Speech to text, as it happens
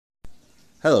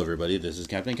Hello, everybody. This is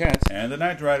Captain Katz. And the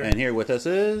Knight Rider. And here with us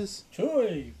is...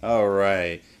 Choi. All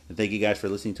right. And thank you guys for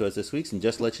listening to us this week. And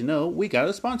just to let you know, we got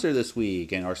a sponsor this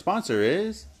week. And our sponsor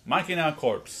is... Machina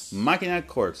Corpse. Machina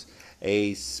Corpse,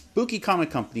 a spooky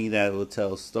comic company that will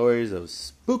tell stories of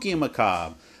spooky and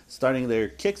macabre, starting their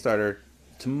Kickstarter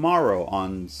tomorrow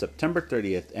on September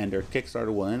 30th, and their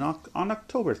Kickstarter will end on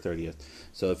October 30th.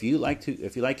 So if you like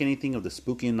anything of the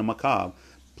spooky and the macabre,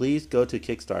 please go to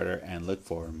Kickstarter and look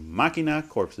for Machina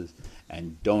Corpses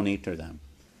and donate to them.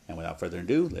 And without further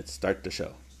ado, let's start the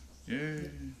show. Yay.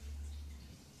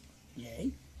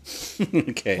 Yay.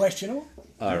 Okay. Questionable.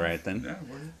 All right then.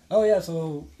 Yeah,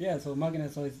 So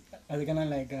Machina. So are they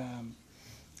gonna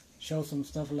show some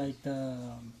stuff like the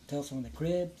Tales from the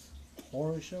Crypt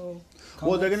horror show?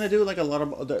 Well, they're gonna do like a lot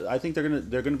of. I think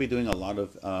they're gonna be doing a lot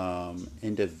of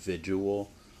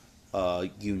individual,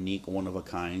 unique, one of a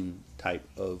kind type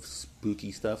of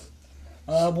spooky stuff.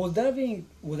 Would that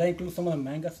include some of the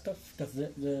manga stuff? Because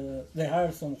they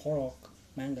hired some horror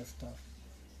manga stuff.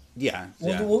 Yeah.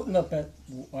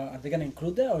 Are they gonna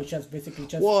include that, or just basically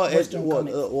just Western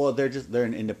comics? They're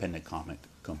an independent comic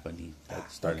company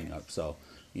that's starting up. So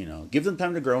give them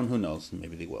time to grow, and who knows,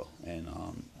 maybe they will. And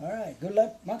all right, good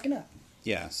luck, Machina.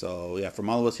 Yeah. So from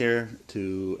all of us here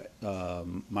to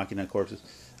Machina Corpses,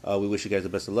 we wish you guys the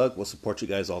best of luck. We'll support you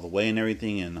guys all the way and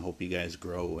everything, and hope you guys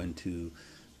grow into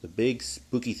the big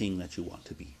spooky thing that you want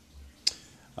to be.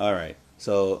 All right.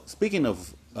 So speaking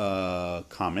of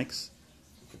comics.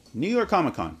 New York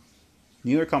Comic Con.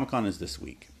 New York Comic Con is this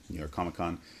week. New York Comic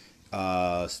Con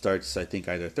starts, I think,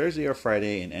 either Thursday or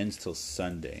Friday and ends till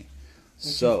Sunday. Which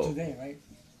is today, right?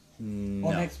 No,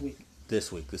 or next week.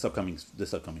 This week. This upcoming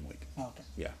week. Oh, okay.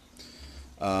 Yeah.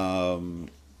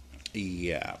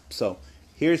 Yeah. So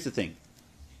here's the thing.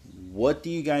 What do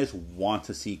you guys want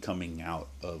to see coming out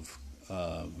of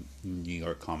New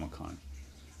York Comic Con?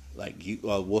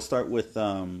 We'll start with.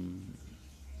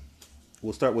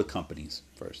 We'll start with companies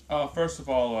first. First of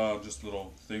all, just a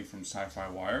little thing from Sci-Fi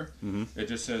Wire. Mm-hmm. It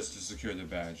just says to secure the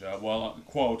badge.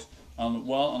 Quote,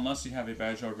 unless you have a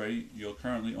badge already, you'll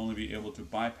currently only be able to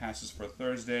buy passes for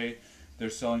Thursday.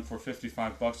 They're selling for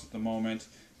 $55 at the moment.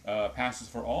 Passes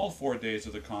for all 4 days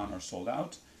of the con are sold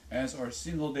out, as are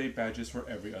single-day badges for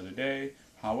every other day.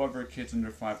 However, kids under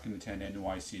 5 can attend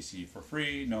NYCC for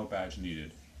free, no badge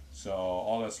needed. So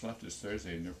all that's left is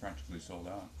Thursday, and they're practically sold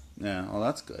out. Yeah, well,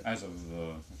 that's good. As of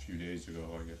a few days ago,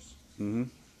 I guess. Mm-hmm.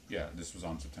 Yeah, this was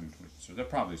on September 20th, so they're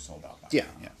probably sold out by now.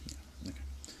 now. Yeah. Okay.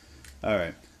 All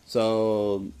right.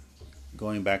 So,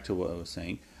 going back to what I was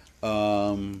saying.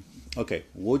 Okay,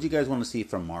 what would you guys want to see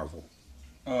from Marvel?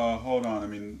 Hold on. I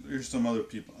mean, there's some other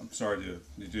people. I'm sorry to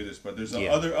do this, but there's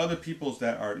other peoples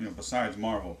that are, besides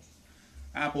Marvel.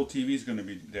 Apple TV is going to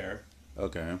be there.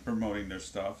 Okay. Promoting their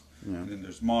stuff. Yeah. And then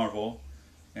there's Marvel.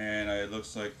 And it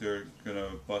looks like they're going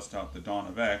to bust out the Dawn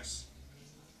of X.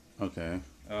 Okay.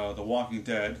 The Walking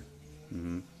Dead.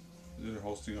 Mm-hmm. They're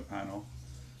hosting a panel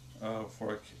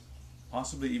for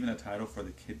possibly even a title for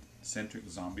the kid-centric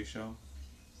zombie show.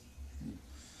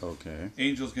 Okay.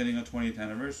 Angel's getting a 20th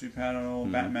anniversary panel.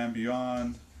 Mm-hmm. Batman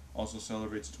Beyond also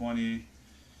celebrates 20.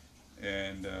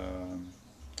 And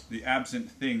the absent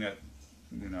thing that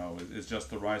is just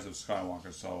the rise of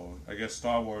Skywalker. So I guess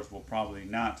Star Wars will probably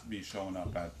not be showing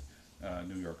up at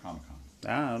New York Comic Con.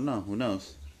 I don't know. Who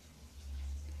knows?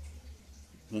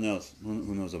 Who knows?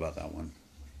 Who knows about that one?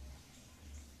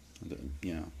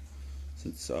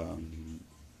 Since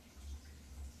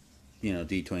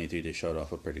D23, they showed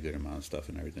off a pretty good amount of stuff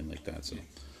and everything like that. So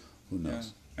who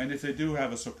knows? Yeah. And if they do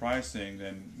have a surprise thing,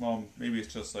 then maybe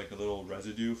it's just like a little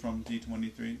residue from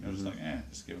D23. Just like,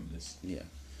 just give them this. Yeah.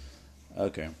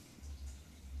 Okay.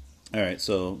 All right,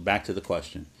 so back to the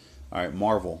question. All right,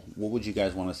 Marvel. What would you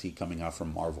guys want to see coming out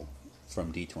from Marvel,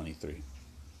 from D23?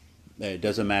 It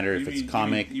doesn't matter if it's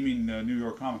comic. You mean New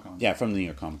York Comic Con? Yeah, from the New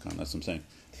York Comic Con. That's what I'm saying.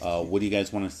 What do you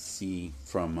guys want to see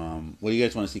from? What do you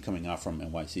guys want to see coming out from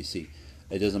NYCC?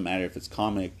 It doesn't matter if it's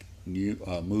comic,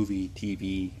 movie,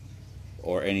 TV,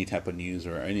 or any type of news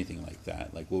or anything like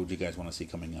that. Like, what would you guys want to see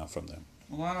coming out from them?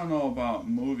 Well, I don't know about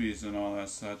movies and all that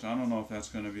such. I don't know if that's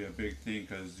going to be a big thing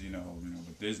because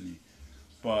with Disney,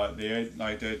 but they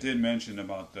did mention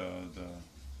about the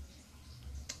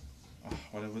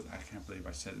what it was. I can't believe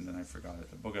I said it and then I forgot it.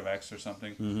 The Book of X or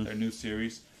something. Mm-hmm. Their new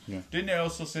series. Yeah. Didn't they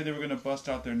also say they were going to bust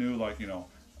out their new no,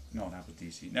 not with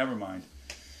DC. Never mind.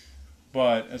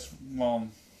 But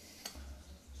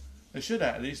they should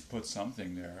at least put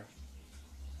something there.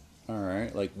 All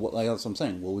right, like that's what I'm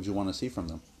saying. What would you want to see from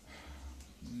them?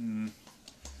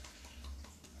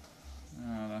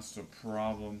 That's the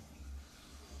problem.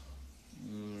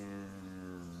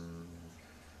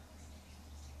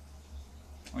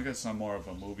 I guess I'm more of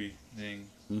a movie thing.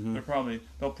 Mm-hmm.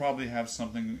 They'll probably have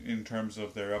something in terms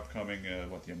of their upcoming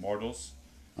the Immortals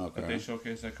that they Okay.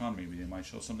 showcase at con. Maybe they might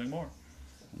show something more,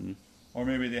 Mhm. or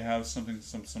maybe they have some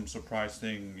surprise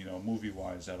thing, movie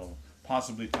wise that'll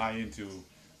possibly tie into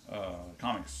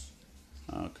comics.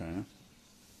 Okay.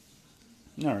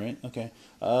 All right. Okay.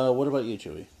 What about you,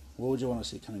 Joey? What would you want to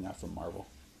see coming out from Marvel?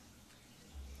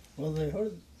 Well, I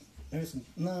heard there's some.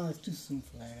 No, it's too soon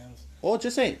for that. Well,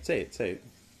 just say it. Say it.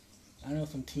 I know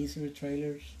some teaser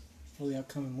trailers for the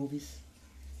upcoming movies.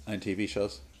 And TV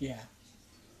shows. Yeah,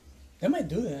 they might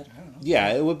do that. I don't know.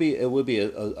 Yeah, it would be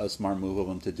a smart move of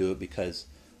them to do it because,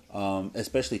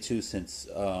 especially too since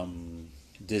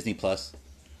Disney Plus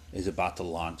is about to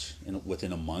launch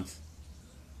within a month.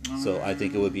 So I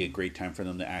think it would be a great time for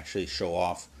them to actually show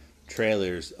off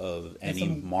trailers of any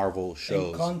some- Marvel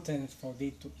shows. And content for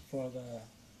the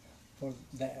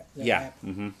Yeah. app.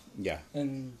 Mm-hmm. Yeah.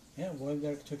 And yeah, what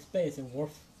they're to expect is it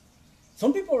worth.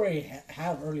 Some people already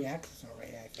have early access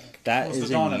already. I think. It That was is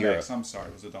the Dawn in of Europe. X. I'm sorry,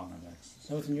 it was the Dawn of X.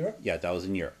 So it's in Europe. Yeah, that was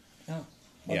in Europe. Oh. Yeah,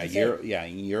 What'd you say? Europe. Yeah,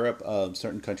 in Europe,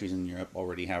 certain countries in Europe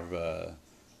already have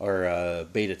are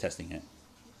beta testing it,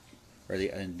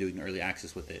 and doing early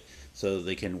access with it, so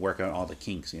they can work out all the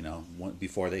kinks,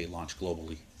 before they launch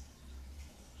globally.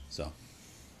 So,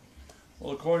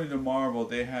 Well, according to Marvel,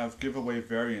 they have giveaway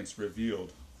variants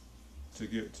revealed to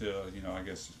give to I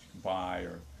guess you can buy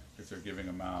or if they're giving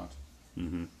them out.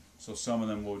 mm-hmm. So some of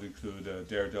them would include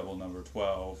Daredevil number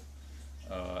 12,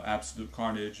 Absolute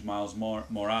Carnage, Miles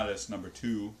Morales number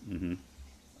 2, Mm-hmm.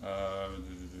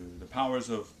 the Powers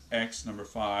of X number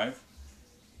 5,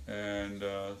 and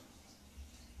I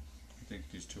think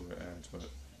these two are ads, but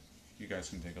you guys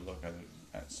can take a look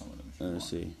at some of them. If you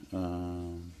Let's want.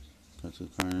 see.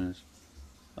 That's Carnage.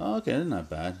 Oh, okay, they're not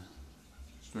bad.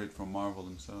 Straight from Marvel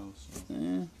themselves. So.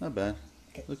 Not bad.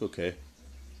 Okay. Look okay.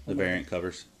 The variant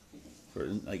covers for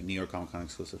like New York Comic Con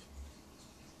exclusive.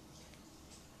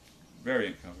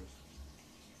 Variant covers.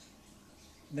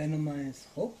 Venomized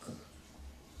Hulk.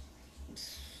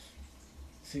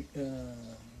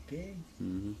 Okay.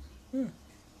 Mm-hmm.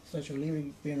 Such a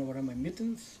living being over my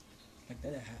mittens. Like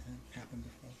that hasn't happened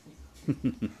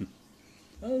before.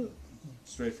 Oh,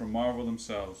 Straight from Marvel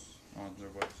themselves on their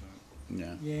website.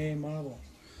 Yeah. yay, Marvel.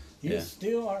 You Yeah.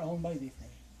 still are owned by Disney.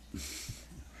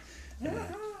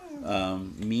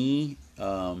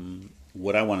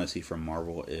 What I want to see from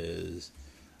Marvel is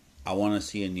I want to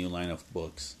see a new line of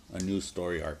books, a new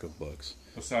story arc of books.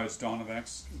 Besides Dawn of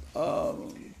X.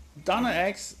 Donna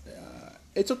X,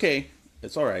 it's okay.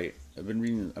 It's all right. I've been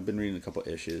reading a couple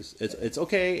issues. It's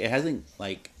okay. It hasn't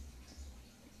like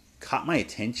caught my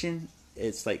attention.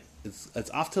 It's like it's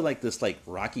off to like this like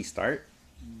rocky start,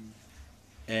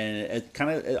 and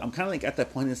I'm kind of like at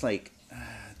that point. It's like,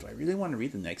 do I really want to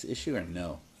read the next issue or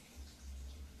no?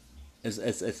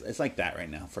 It's like that right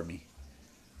now for me.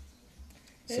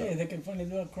 Hey, they can finally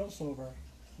do a crossover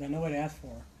that nobody asked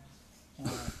for.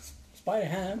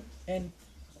 Spider-Ham and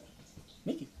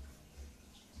Mickey.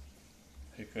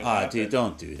 It could Ah, happen. dude,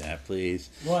 don't do that, please.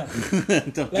 What?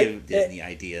 Don't Like, give Disney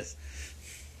ideas.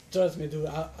 Trust me, dude.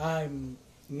 I'm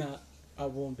not. I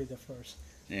won't be the first.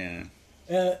 Yeah,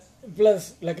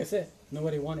 Plus, like I said,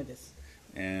 nobody wanted this.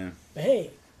 yeah. But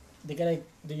hey, they gotta.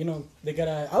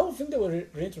 I would think they would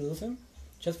reintroduce him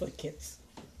just for the kids.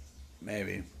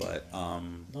 Maybe, but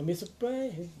Don't be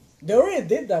surprised. They already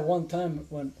did that one time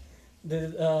when they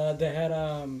had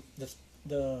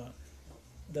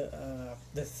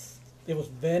it was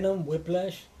Venom,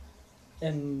 Whiplash,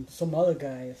 and some other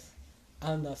guys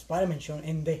on the Spider-Man show,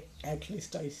 and they actually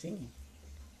started singing.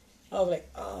 I was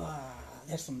like,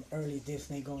 there's some early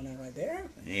Disney going on right there.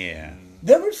 yeah,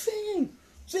 They were singing,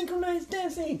 synchronized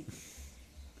dancing.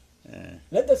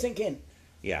 Let that sink in,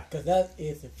 yeah. because that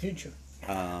is the future.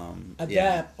 Yeah.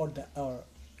 Adapt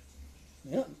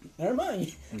never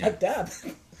mind. Yeah. Adapt.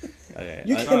 Okay.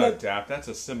 You That's cannot- not adapt. That's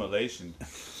assimilation.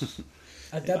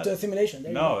 Adapt to a simulation.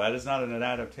 There you No, go. that is not an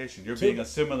adaptation. You're So- being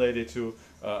assimilated to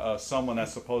someone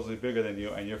that's supposedly bigger than you,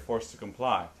 and you're forced to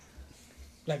comply.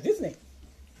 Like Disney.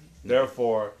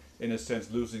 Therefore, in a sense,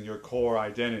 losing your core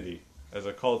identity as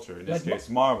a culture. In this Like case,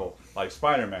 Marvel, like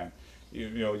Spider-Man.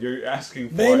 You're asking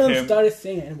for Venom him. started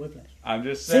singing and Whiplash. I'm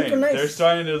just saying Synchronized. they're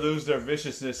starting to lose their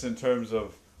viciousness in terms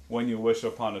of when you wish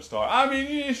upon a star. I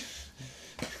mean,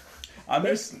 I'm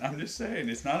just saying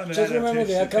it's not an Just remember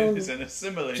the adaptation. outcome- It's an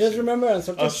assimilation. Just remember on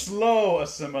certain a slow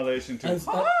assimilation to.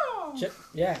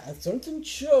 at certain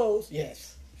shows,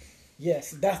 yes,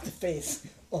 that's the face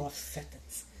of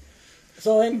acceptance.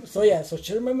 So just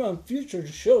remember on future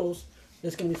shows,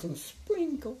 there's gonna be some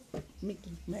sprinkle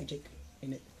Mickey magic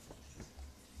in it,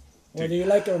 whether you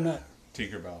like it or not.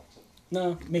 Tinkerbell.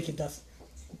 No, Mickey does.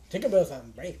 Tinkerbell's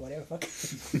on break, whatever, fuck.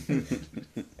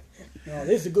 No,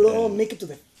 this is a good old Mickey to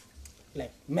the,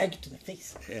 like, magic to the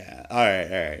face. Yeah. All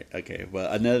right. Okay.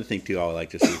 Well, another thing too I would like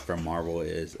to see from Marvel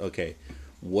is, okay,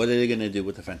 what are they gonna do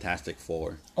with the Fantastic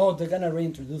Four? Oh, they're gonna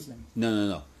reintroduce them.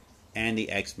 No. And the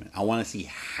X-Men. I want to see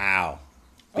how.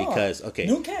 Because, okay.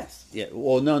 New cast. Yeah.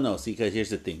 Well, no. See, because here's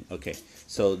the thing. Okay.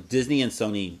 So Disney and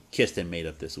Sony kissed and made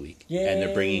up this week. Yay. And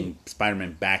they're bringing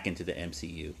Spider-Man back into the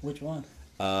MCU. Which one?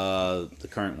 The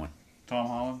current one. Tom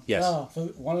Holland? Yes. Oh, so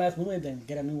one last movie, then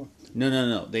get a new one.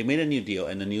 No. They made a new deal,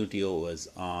 and the new deal was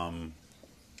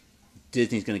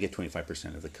Disney's going to get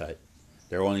 25% of the cut.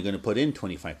 They're only going to put in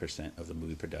 25% of the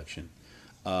movie production.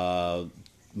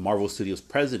 Marvel Studios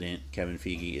president, Kevin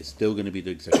Feige, is still going to be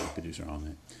the executive producer on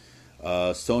it.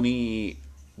 Sony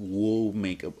will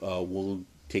will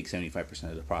take 75%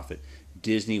 of the profit.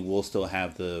 Disney will still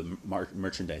have the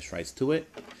merchandise rights to it,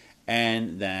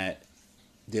 and that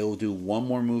they'll do one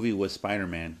more movie with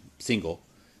Spider-Man single,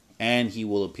 and he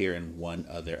will appear in one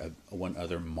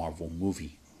other Marvel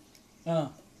movie.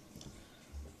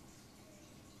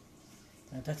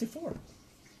 Fantastic Four.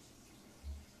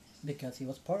 Because he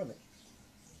was part of it.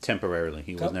 Temporarily,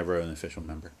 he was never an official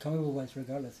member. Comic book wise,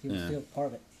 regardless, he was still part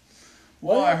of it.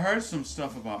 Well, I heard some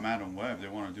stuff about Madam Web. They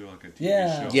want to do like a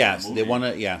TV show. Yes, or a they movie. want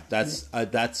to. Yeah, that's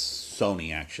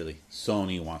Sony actually.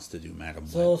 Sony wants to do Madam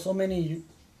So Web. so many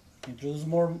introduce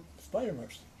more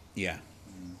Spider-Verse. Yeah.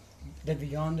 The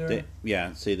Beyonder.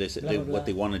 See, Blah, blah, what blah.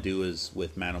 they want to do is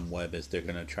with Madam Web is they're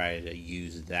going to try to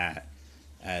use that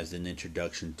as an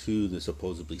introduction to the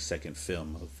supposedly second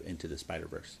film of Into the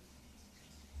Spider-Verse,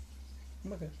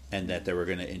 Okay. and that they were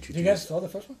going to introduce. You guys saw the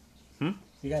first one? Hmm?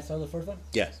 You guys saw the first one?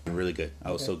 Yes, really good.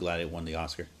 I was Okay. so glad it won the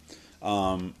Oscar.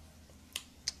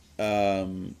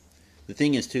 The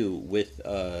thing is too with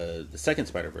the second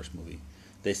Spider-Verse movie,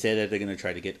 they say that they're going to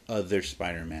try to get other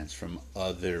Spider-Mans from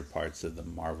other parts of the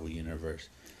Marvel universe.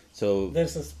 So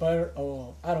There's a spider.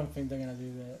 Oh, I don't think they're gonna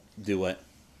do that. do what?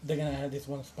 They're gonna have this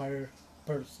one spider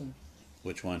person.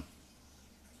 Which one?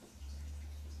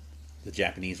 The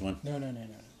Japanese one? No.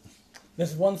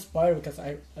 There's one spider because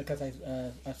I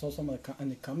saw some of in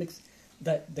the comics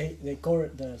that they call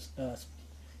it the.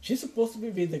 She's supposed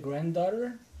to be the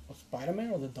granddaughter of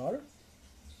Spider-Man or the daughter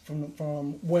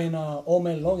from when Old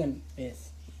Man Logan is.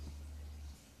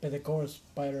 But they call her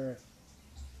Spider.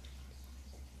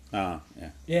 Yeah.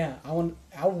 Yeah, I want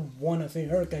to see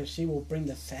her because she will bring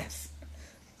the sass.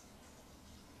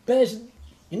 But it's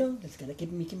gonna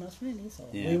keep Mickey Mouse friendly, so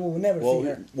Yeah. we will never see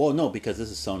her. Well, no, because this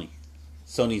is Sony.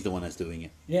 Sony's the one that's doing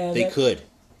it. Yeah, They could.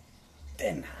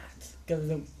 They're not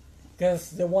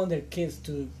because they want their kids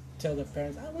to tell their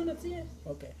parents, "I want to see it."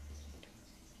 Okay.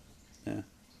 Yeah.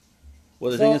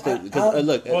 Well, the So thing is that because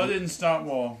look, Well, it didn't stop.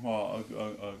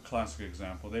 A classic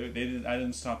example. They didn't. I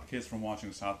didn't stop the kids from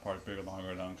watching South Park Bigger,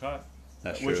 Longer, and Uncut.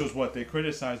 That's which true. was what they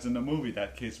criticized in the movie.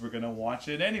 That kids were going to watch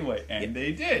it anyway, and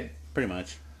they did. pretty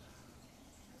much.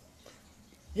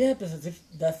 Yeah, but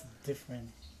that's different.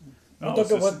 No,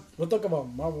 We'll talk about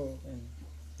Marvel and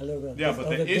a little bit. Yeah, but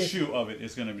the issue of it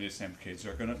is going to be the same. Kids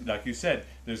are going to, like you said,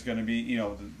 there's going to be,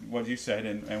 what you said,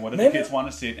 and what if the Maybe- kids want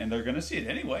to see it, and they're going to see it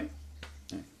anyway.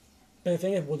 But the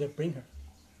thing is, will they bring her?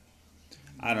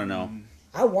 I don't know.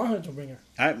 I want her to bring her.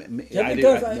 I Just do.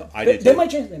 because I they, do they too.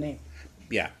 might change the name,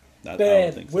 Yeah. I but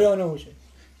don't think so. we all know who she is.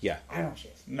 Yeah. I know who she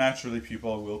is. Naturally,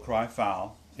 people will cry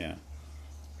foul. Yeah.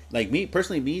 Like me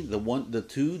personally, the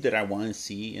two that I want to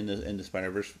see in the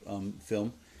Spider-Verse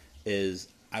film is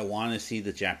I want to see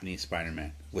the Japanese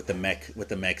Spider-Man with the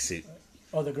mech suit.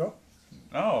 Oh, the girl.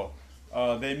 Oh,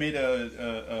 they made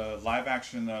a live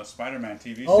action Spider-Man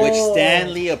TV Oh. series.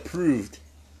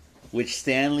 Which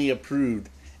Stanley approved,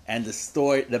 and the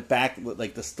story,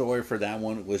 the story for that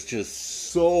one was just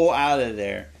so out of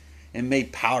there, and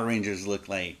made Power Rangers look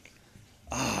like,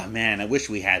 man, I wish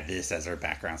we had this as our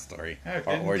background story, Heck,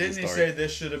 our origin didn't he story. say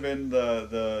this should have been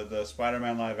the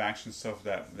Spider-Man live action stuff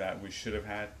that we should have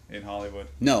had in Hollywood?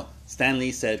 No, Stan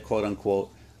Lee said, quote unquote,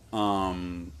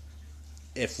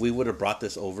 if we would have brought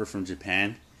this over from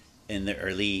Japan in the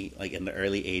early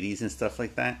 80s and stuff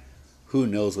like that, who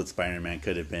knows what Spider-Man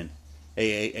could have been.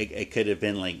 It could have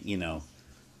been like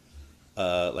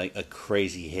a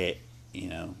crazy hit,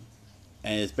 and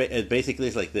it's basically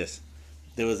it's like this.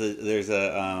 You've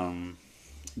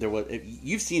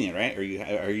seen it, right? Or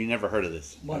you never heard of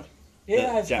this? What?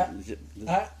 The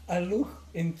Yeah, I look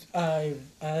in. I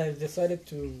decided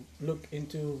to look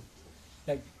into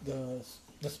like the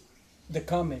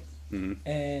comic,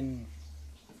 and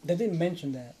they didn't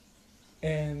mention that,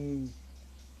 and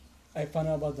I found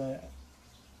out about the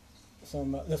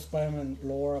Spider-Man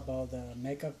lore about the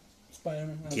makeup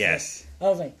Spider-Man. Yes. I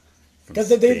was like, From because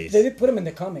they space. did put him in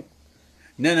the comic.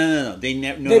 No. They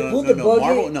never. No, They no, put no, the no. buggy-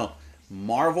 Marvel. No.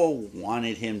 Marvel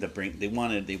wanted him to bring. They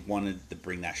wanted to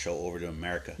bring that show over to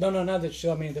America. No, not the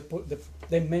show. I mean,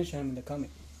 they mentioned him in the comic.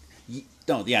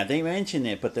 No, yeah, they mentioned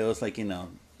it, but there was like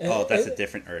oh, that's a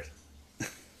different Earth.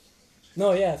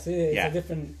 No, yeah, see, it's Yeah. a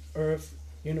different Earth,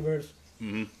 universe,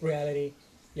 reality,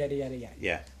 yada yada yada.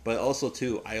 Yeah, but also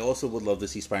too, I also would love to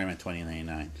see Spider-Man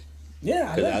 2099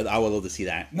 Yeah, because I would love to see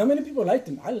that. not many people liked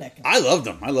him. I like him. I loved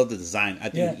him. I love the design. I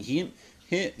think Yeah.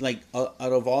 he like out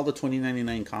of all the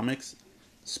 2099 comics,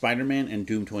 Spider-Man and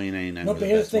Doom 2099 No, were but the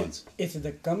here's best the thing: ones. is it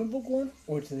the comic book one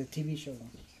or is it the TV show one?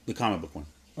 The comic book one.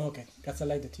 Okay, because I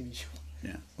like the TV show.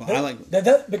 Yeah, well, I like.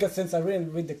 that because since I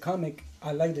didn't read the comic,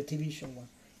 I like the TV show one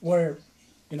where,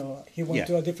 he went Yeah.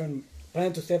 to a different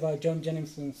planet to save John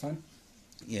Jennings' son.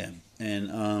 Yeah, and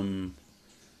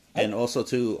also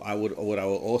too, what I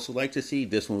would also like to see.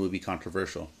 This one would be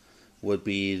controversial. Would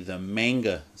be the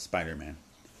manga Spider-Man.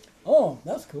 Oh,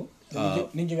 that's cool. The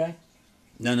ninja guy.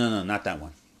 No, not that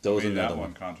one. There was Made another that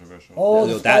one. one controversial. Oh,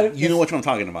 No, the that Spider- you know which one I'm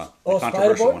talking about. The Oh,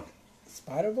 controversial Spider-Boy? one.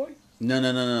 Spider Boy. No.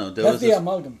 There That's was the this,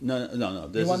 amalgam. No.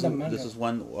 This want is the manga. this is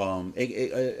one.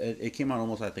 It came out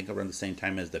almost I think around the same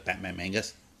time as the Batman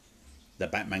mangas, the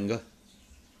Batmanga.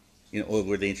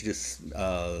 Where they introduced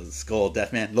Skull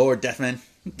Deathman, Lord Deathman.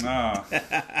 Ah.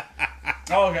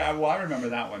 Oh, okay. Well, I remember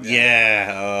that one. Yeah.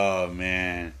 Yeah. Oh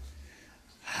man.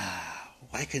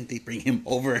 Why couldn't they bring him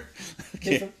over?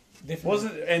 Different.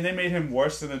 And they made him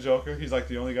worse than the Joker. He's like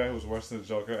the only guy who was worse than the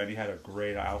Joker, and he had a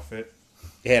great outfit.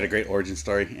 He had a great origin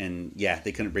story, and yeah,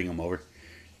 they couldn't bring him over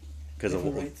because of.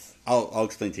 Different rights. I'll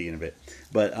explain to you in a bit,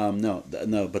 but no.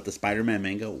 But the Spider-Man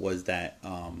manga was that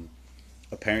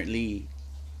apparently,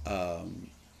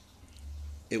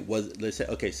 it was. Let's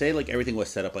say say like everything was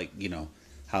set up like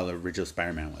how the original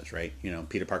Spider-Man was, right?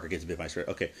 Peter Parker gets bit by a spider.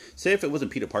 Okay, say if it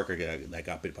wasn't Peter Parker that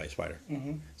got bit by a spider.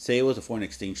 Mm-hmm. Say it was a foreign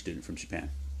exchange student from Japan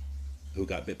who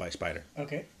got bit by a spider.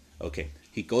 Okay. Okay,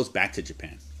 he goes back to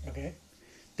Japan. Okay.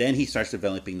 Then he starts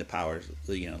developing the powers,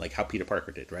 like how Peter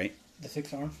Parker did, right? The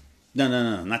 6 arms. No,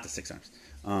 not the 6 arms.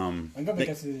 I know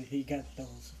because he got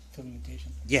those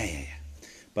limitations. Yeah.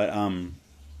 But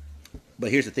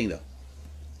here's the thing, though.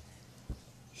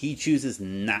 He chooses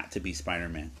not to be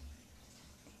Spider-Man.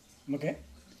 Okay.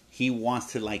 He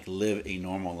wants to live a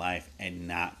normal life and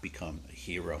not become a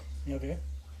hero. Okay.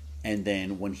 And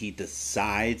then when he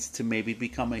decides to maybe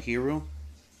become a hero,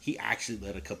 he actually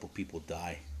let a couple people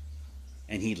die,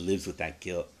 and he lives with that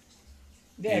guilt.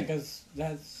 Yeah, And- because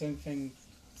that's same thing.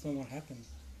 Someone happened.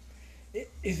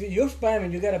 If you're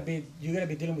Spider-Man, you gotta be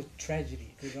dealing with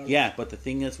tragedy. regardless. Yeah, but the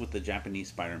thing is with the Japanese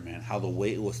Spider-Man, how the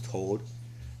way it was told,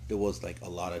 there was like a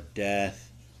lot of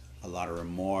death, a lot of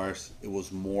remorse. It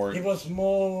was more. It was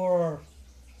more.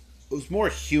 It was more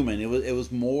human. It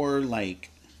was more like.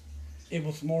 It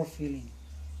was more feeling.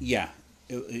 Yeah,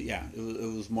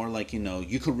 it was more like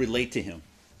you could relate to him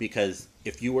because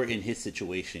if you were in his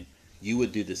situation, you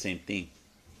would do the same thing,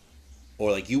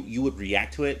 or like you would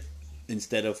react to it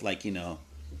instead of like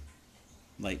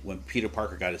when Peter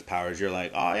Parker got his powers, you're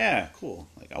like, oh yeah, cool.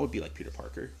 Like I would be like Peter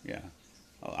Parker, yeah.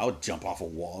 I would jump off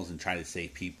of walls and try to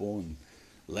save people and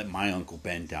let my Uncle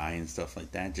Ben die and stuff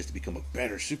like that just to become a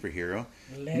better superhero.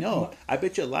 I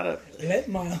bet you a lot of. Let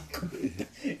my uncle.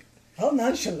 How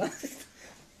nonchalant.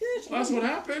 That's what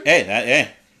happened. Hey,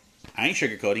 I ain't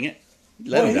sugarcoating it.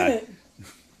 Let him die.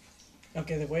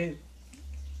 Okay, the way.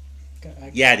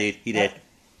 Yeah, dude, he did.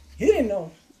 He didn't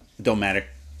know. Don't matter.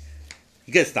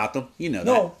 You could have stopped him. You know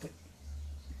No. that.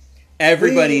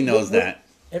 Everybody knows that.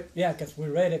 Yeah, because we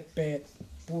read it, but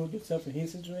put yourself in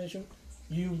his situation.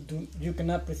 You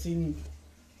cannot perceive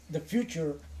the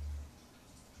future.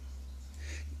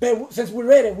 But since we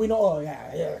read it, we know. Oh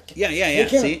yeah. Yeah. We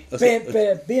can- See?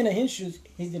 But being in his shoes,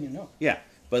 he didn't know. Yeah,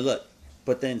 but look,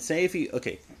 then say if you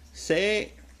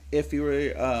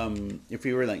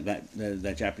were like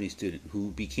that Japanese student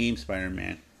who became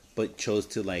Spider-Man, but chose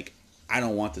to I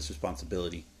don't want this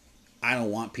responsibility. I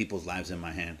don't want people's lives in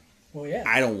my hand. Well, yeah.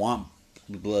 I don't want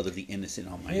the blood of the innocent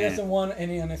on my He hand. doesn't want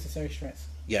any unnecessary stress.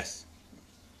 Yes,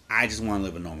 I just want to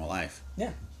live a normal life.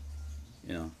 Yeah.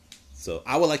 So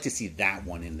I would like to see that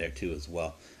one in there too as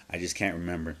well. I just can't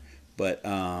remember. But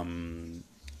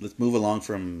let's move along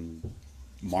from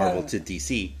Marvel to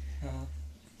DC.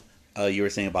 You were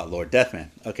saying about Lord Deathman.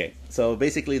 Okay, so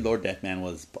basically Lord Deathman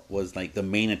was like the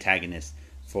main antagonist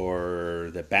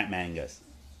for the Batmangas.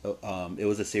 It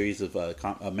was a series of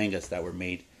mangas that were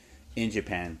made in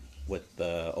Japan with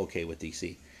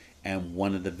DC, and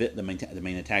one of the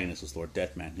main antagonists was Lord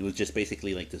Deathman. He was just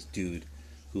basically like this dude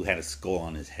who had a skull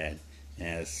on his head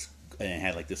and and it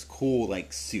had like this cool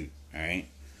like suit. All right,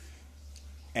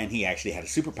 and he actually had a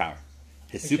superpower.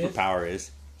 His Which is? superpower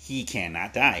is he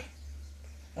cannot die.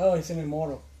 Oh, it's an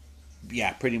immortal.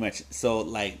 Yeah, pretty much. So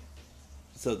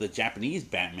the Japanese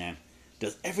Batman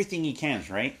does everything he can,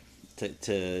 right, to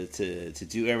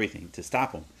do everything to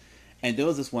stop him. And there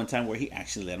was this one time where he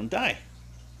actually let him die.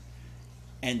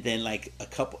 And then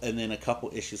a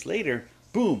couple issues later,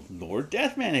 boom, Lord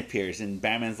Deathman appears, and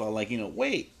Batman's all like,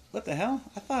 wait, what the hell?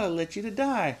 I thought I let you to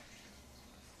die.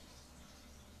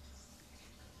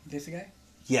 This guy?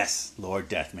 Yes, Lord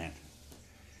Deathman.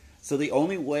 So the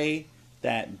only way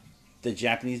that the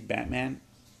Japanese Batman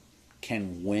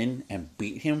can win and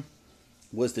beat him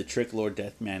was to trick Lord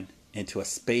Deathman into a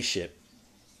spaceship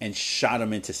and shot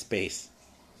him into space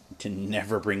to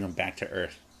never bring him back to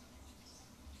Earth.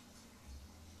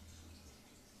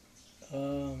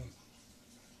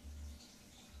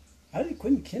 Harley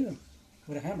Quinn killed him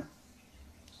with a hammer.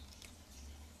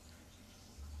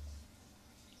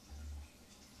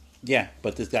 Yeah,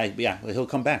 but this guy, he'll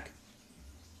come back.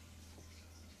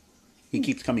 He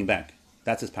keeps coming back.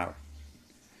 That's his power.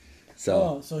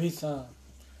 So So he's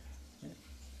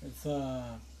it's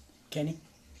Kenny.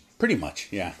 pretty much,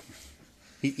 yeah.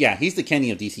 He's the Kenny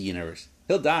of DC Universe.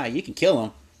 He'll die, you can kill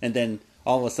him, and then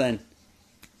all of a sudden,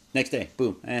 next day,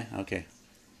 boom, okay.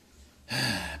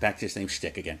 Back to the same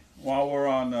shtick again. While we're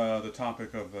on the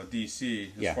topic of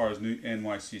DC, as Yeah. far as new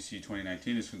NYCC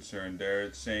 2019 is concerned,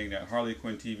 they're saying that Harley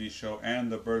Quinn TV show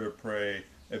and the Bird of Prey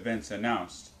events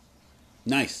announced.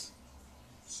 Nice.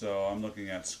 So I'm looking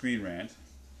at Screen Rant,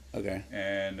 Okay.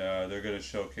 and they're going to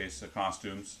showcase the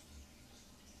costumes.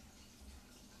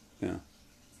 Yeah.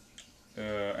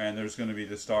 And there's going to be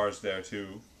the stars there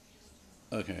too.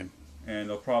 Okay. And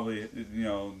they'll probably,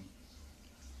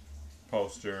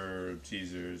 poster,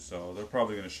 teasers, so they're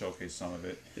probably going to showcase some of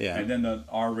it. Yeah. And then the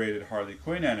R-rated Harley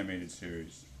Quinn animated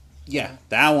series. Yeah,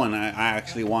 that one I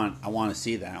actually want. I want to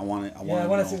see that. I want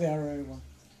to see the R-rated one.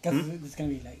 Because it's going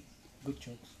to be like good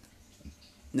jokes.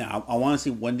 No, I want to see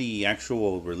when the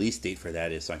actual release date for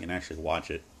that is, so I can actually watch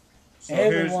it. So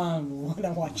Everyone want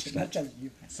to watch it, not just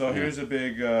you. So here's a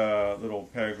big little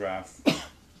paragraph,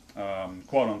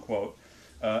 quote unquote.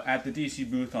 At the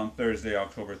DC booth on Thursday,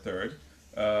 October 3rd,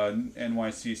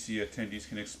 NYCC attendees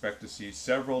can expect to see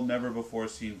several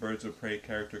never-before-seen Birds of Prey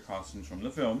character costumes from the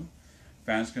film.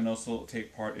 Fans can also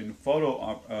take part in photo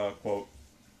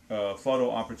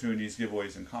opportunities,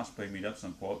 giveaways, and cosplay meetups,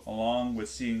 unquote, along with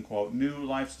seeing, quote, new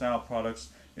lifestyle products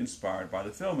inspired by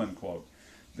the film, unquote.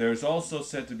 There's also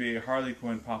said to be a Harley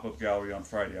Quinn pop-up gallery on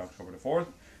Friday, October the 4th,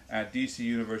 at DC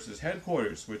Universe's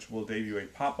headquarters, which will debut a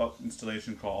pop-up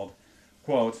installation called,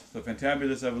 quote, the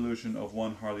fantabulous evolution of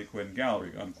one Harley Quinn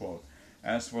gallery, unquote.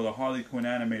 As for the Harley Quinn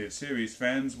animated series,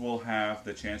 fans will have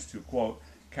the chance to, quote,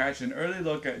 catch an early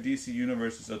look at DC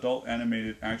Universe's adult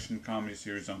animated action comedy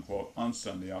series, unquote, on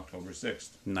Sunday, October 6th.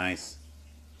 Nice.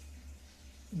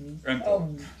 End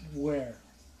quote. Where?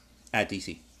 At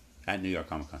DC, at New York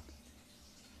Comic Con.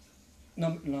 No,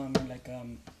 I mean like,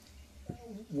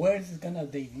 where is it gonna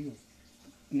debut?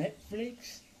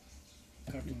 Netflix?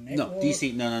 Cartoon No, Network?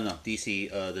 DC. No. DC.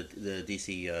 The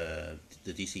DC.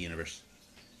 The DC Universe.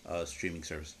 Streaming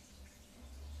service.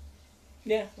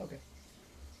 Yeah, okay.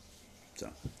 So.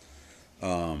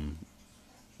 Oh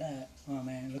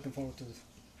man, looking forward to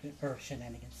her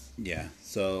shenanigans. Yeah.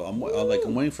 So I'm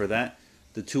waiting for that.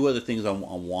 The two other things I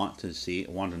want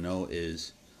to know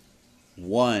is,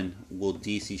 one, will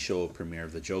DC show a premiere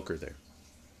of the Joker there?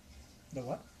 The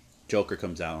what? Joker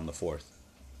comes out on the 4th.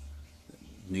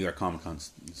 New York Comic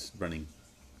Con's running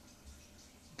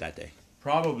that day.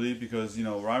 Probably because,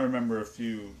 I remember a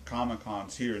few Comic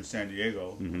Cons here in San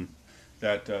Diego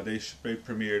that they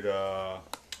premiered, I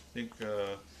think,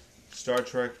 Star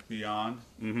Trek Beyond.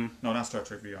 Mm-hmm. No, not Star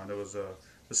Trek Beyond. It was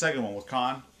the second one with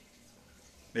Khan.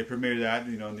 They premiered that,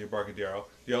 in the Embarcadero.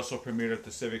 They also premiered at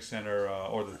the Civic Center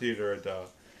or the theater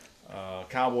at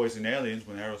Cowboys and Aliens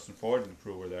when Harrison Ford and the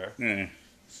crew were there. Yeah.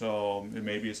 So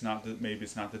maybe it's not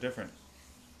the different.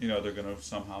 They're going to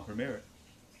somehow premiere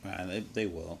it. They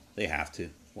will. They have to.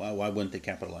 Why wouldn't they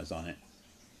capitalize on it?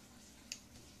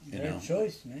 Their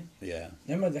choice, man. Yeah.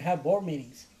 Remember, they have board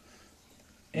meetings.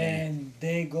 And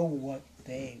they go with what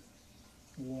they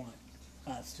want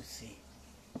us to see.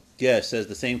 Yeah, it says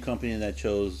the same company that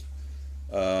chose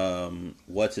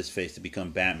what's his face to become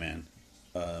Batman.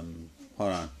 Hold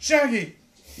on. Shaggy.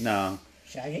 No.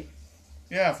 Shaggy?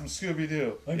 Yeah, from Scooby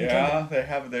Doo. Oh, Yeah,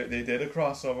 they did a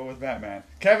crossover with Batman.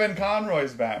 Kevin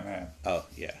Conroy's Batman. Oh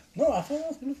yeah. No, I thought that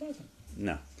was Blue Falcon.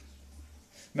 No.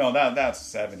 No,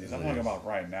 that's the 70s. I'm talking about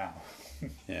right now.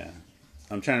 Yeah.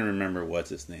 I'm trying to remember what's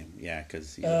his name. Yeah,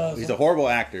 because he's So- a horrible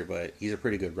actor, but he's a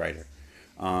pretty good writer.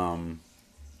 Um,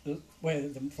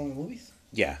 Wait, from the movies?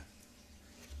 yeah,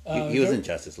 he was George- in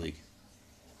Justice League.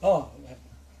 Oh,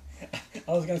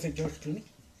 I was gonna say George Clooney.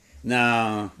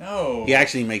 No, No. he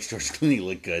actually makes George Clooney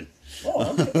look good.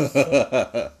 Oh,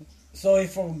 okay. So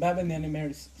he's from Batman the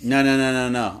Animated. No.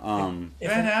 If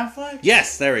Ben I'm- Affleck?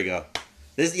 Yes, there we go.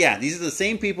 These are the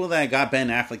same people that got Ben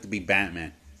Affleck to be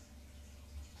Batman.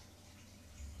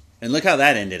 And look how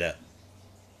that ended up.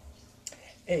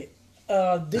 Hey,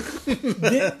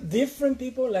 different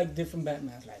people like different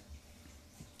Batmans. Like,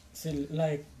 so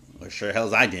like, Well, sure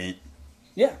hell's I didn't.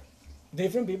 yeah,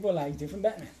 different people like different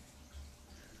Batman.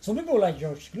 Some people like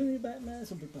George Clooney Batman.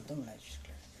 Some people don't like George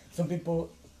Clooney. Some people,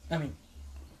 I mean,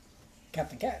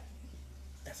 Captain Cat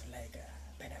doesn't like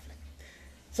Ben Affleck.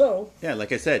 So Yeah,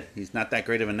 like I said, he's not that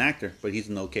great of an actor, but he's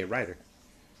an okay writer.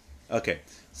 Okay,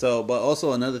 so, but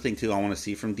also another thing, too, I want to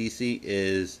see from DC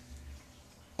is,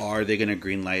 are they going to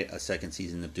greenlight a second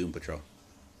season of Doom Patrol?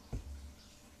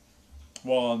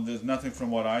 Well, there's nothing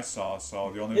from what I saw,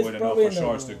 so the only It's way to know probably for in the-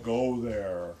 sure is to go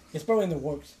there. it's probably in the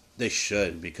works. They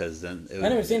should, because then... I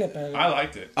never seen it, but I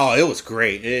liked it. Oh, it was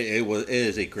great. It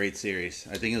is a great series.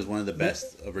 I think it was one of the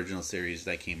best original series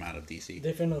that came out of DC.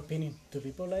 different opinion. Do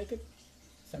people like it?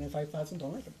 75,000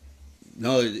 don't like it.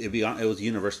 No, it was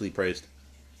universally praised.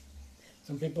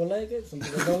 Some people like it. Some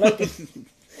people don't like it.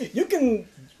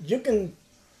 You can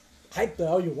hype it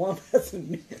all you want. Doesn't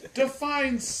mean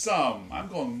Define some.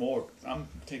 I'm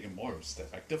taking more of a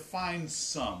step back. Define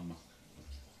some.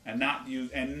 And not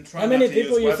use and try How many not to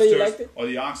people use you say you Webster's liked it? or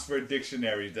the Oxford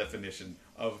Dictionary definition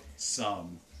of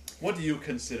some. What do you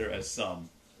consider as some?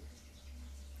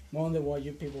 more than what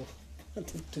you people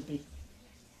want it to be.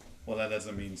 Well, that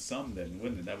doesn't mean some then,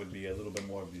 wouldn't it? That would be a little bit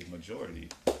more of the majority.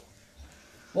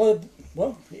 Well,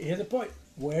 here's the point.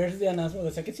 Where's the announcement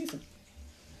of the second season?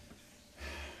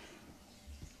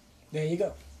 There you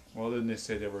go. Well, didn't they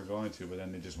say they were going to, but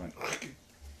then they just went,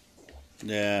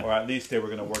 Yeah. or at least they were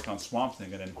going to work on Swamp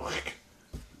Thing, and then,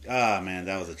 Ah, man,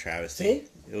 that was a travesty. See?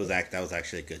 That was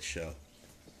actually a good show.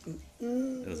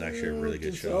 It was actually a really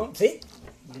good show. So, see,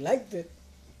 you liked it.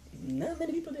 Not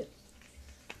many people did.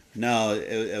 No,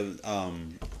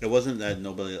 it wasn't that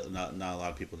not a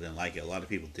lot of people didn't like it. A lot of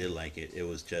people did like it. It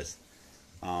was just,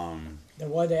 The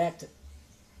way they acted.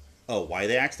 why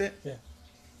they axed it? Yeah.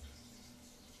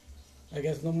 I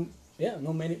guess not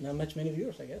many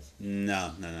viewers. I guess.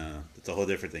 No. It's a whole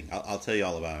different thing. I'll tell you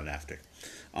all about it after.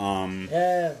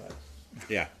 Yeah.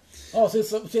 Yeah. Oh,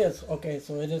 yes. Okay,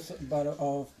 so it is about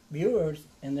of viewers,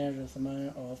 and there is a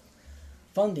matter of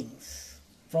fundings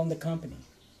from the company.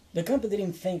 The company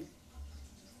didn't think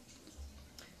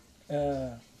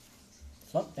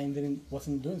something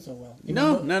wasn't doing so well.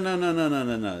 No.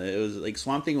 It was like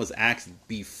Swamp Thing was axed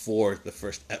before the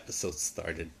first episode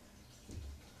started.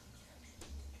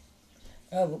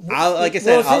 Like I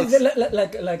said,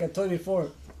 like I told you before,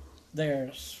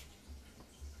 there's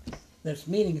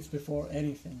meetings before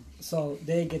anything, so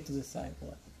they get to decide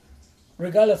what,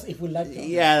 regardless if we like it. or not.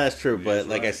 Yeah, that's true. But That's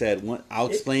like I right. said, I'll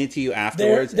explain it to you There-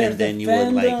 afterwards, there's and then the you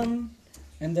would like fandom,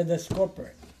 and then there's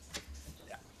corporate.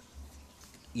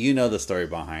 you know the story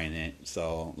behind it.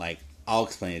 So like I'll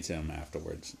explain it to him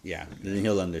afterwards. Yeah, then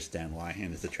he'll understand why,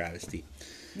 and it's a travesty.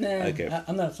 Nah, Okay.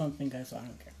 I'm not a something guy, so I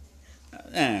don't care.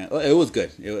 It was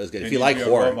good. It was good. It If you needs like to be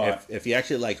a horror, robot. if you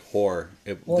actually like horror,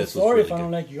 Well, this was sorry really if I good.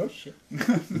 don't like your shit.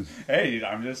 hey,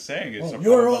 I'm just saying it's a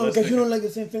You're wrong because probabilistic. you don't like the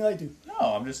same thing I do. No,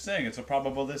 I'm just saying it's a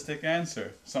probabilistic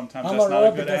answer. Sometimes I'm that's a not a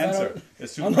robot good because I answer. don't-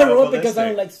 It's too I'm not wrong because I probabilistic.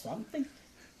 don't like something.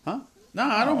 Huh? No,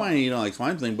 I don't mind you don't like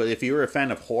Swamp Thing, but if you were a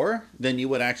fan of horror, then you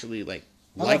would actually like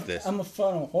this. I'm a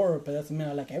fan of horror, but that doesn't mean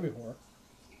I like every horror.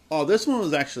 Oh, this one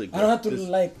was actually good. I don't have to This-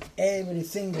 like every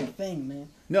single thing, man.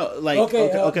 No, like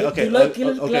Okay, okay. do you like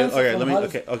Killer Clowns Okay, from let me.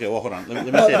 Outer- Okay. Well, hold on. Let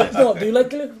me say this. No, do you like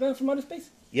Killer Clowns from Outer Space?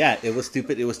 Yeah, it was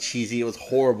stupid. It was cheesy. It was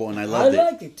horrible, and I I loved it.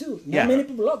 liked it too. Not Yeah. many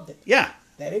people loved it. Yeah,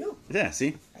 There you go. yeah.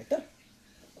 See, Right there.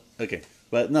 okay,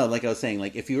 but no, like I was saying,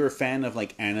 like if you were a fan of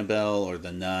like Annabelle or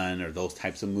The Nun or those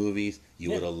types of movies, you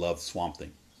Yeah. would have loved Swamp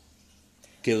Thing.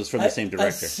 'Cause it was from the same director.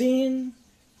 I've seen.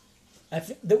 I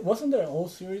think wasn't there a whole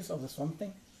series of the Swamp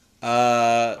Thing?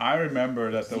 I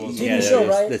remember that there was TV yeah, show, it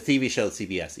was right? the TV show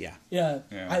CBS, yeah, Yeah,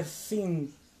 Yeah. I've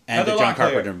seen. and Heather the John Locklear.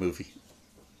 Carpenter movie.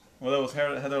 Well, that was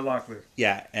Heather Locklear.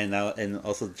 Yeah, and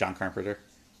also John Carpenter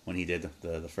when he did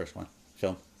the first one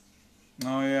film.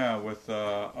 Oh yeah, with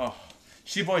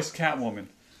she voiced Catwoman,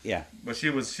 Yeah, but she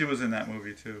was in that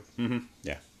movie too.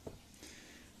 yeah,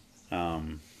 Yeah,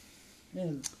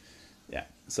 yeah.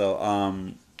 So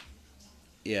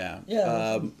yeah,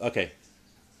 Yeah. Okay.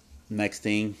 Next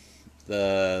thing,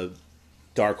 the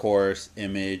Dark Horse,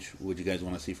 Image. What would you guys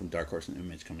want to see from Dark Horse and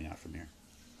Image coming out from here?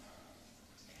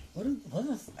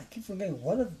 I keep forgetting.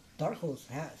 What does Dark Horse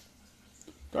have?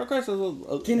 Dark Horse is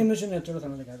a Teenage Mutant Ninja Turtles, I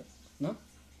don't think I have it. No?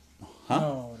 huh?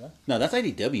 No, that? No, that's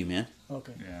IDW, man.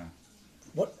 Okay. Yeah.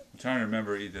 What? I'm trying to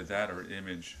remember either that or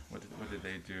Image. What did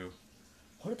they do?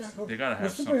 What did Dark Horse? They gotta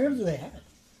have what superheroes something. do they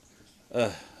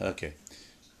have? Okay.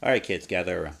 All right, kids,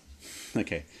 gather around.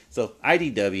 Okay, so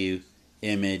IDW,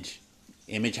 Image.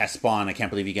 Image has Spawn. I can't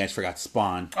believe you guys forgot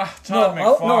Spawn. Ah, Todd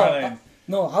McFarlane.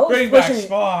 No, I was Bring back questioning-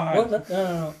 Spawn. What,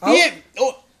 no. I was- Yeah.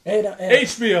 Oh. Hey,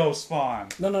 HBO Spawn.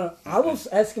 no. I was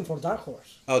asking for Dark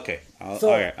Horse. Okay. So,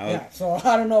 all right. yeah, so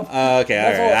I don't know. Okay. All right.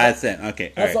 That's That's it. Okay.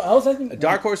 All That's right. what I was asking.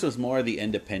 Dark Horse was more the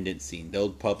independent scene.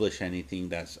 They'll publish anything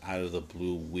that's out of the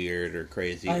blue, weird or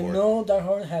crazy. I or know Dark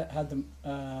Horse had the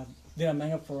did a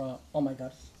manga for Oh My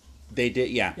God. They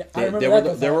did, yeah. Yeah, I remember they that were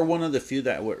 'cause they I- were one of the few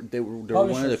that were they were one of the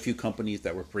Publishers. few companies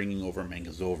that were bringing over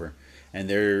mangas over, and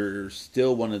they're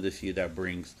still one of the few that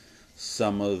brings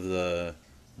some of the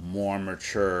more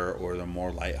mature or the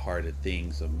more lighthearted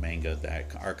things of manga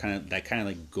that are kind of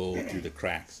like go through the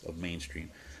cracks of mainstream.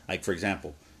 Like for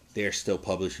example, they're still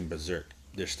publishing Berserk.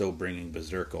 They're still bringing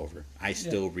Berserk over. I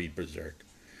still read Berserk.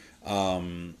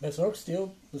 Berserk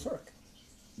still Berserk.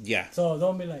 Yeah. So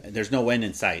don't be like. There's no end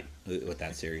in sight with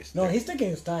that series. No, he's taking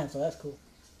his time, so that's cool.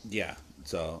 Yeah.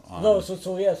 So No,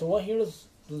 so what heroes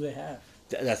do they have?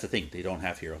 That's the thing. They don't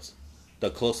have heroes.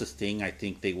 The closest thing I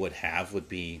think they would have would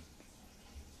be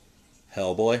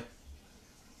Hellboy.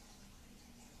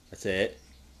 That's it.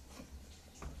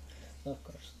 Of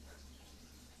course.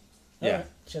 Yeah. Alright,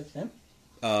 check them.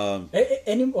 Um,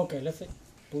 Okay, let's say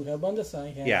put her on the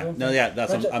side. yeah. No. Yeah.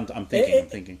 That's. I'm thinking. I'm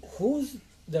thinking. Who's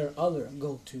their other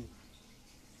go-to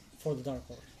for the Dark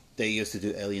Horse? They used to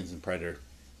do Aliens and Predator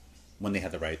when they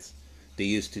had the rights. They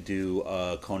used to do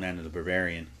Conan and the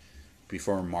Barbarian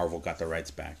before Marvel got the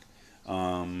rights back.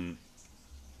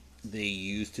 They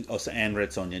used to and Red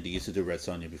Sonja. They used to do Red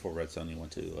Sonja before Red Sonja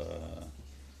went to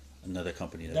another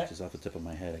company that's just off the tip of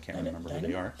my head. I can't remember who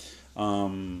they are.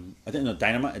 I think no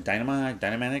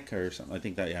Dynamatic or something. I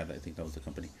think that was the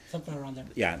company. Something around there.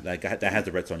 Yeah, that has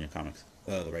the Red Sonja comics,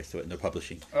 the rights to it, and they're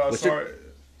publishing. Sorry.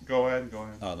 Go ahead.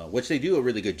 Oh no, which they do a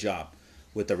really good job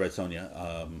with the Red Sonja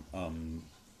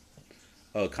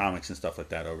comics and stuff like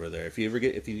that over there. If you ever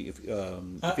get if you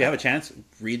have a chance,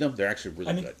 read them. They're actually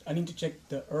really good. I need to check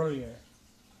the earlier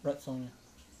Red Sonja.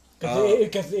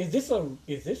 Because is this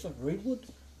a readwood?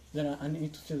 Then I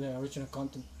need to see the original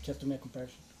content just to make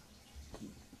comparison.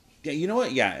 Yeah, you know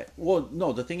what? Yeah. Well,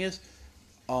 no. The thing is,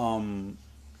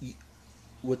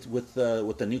 with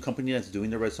the new company that's doing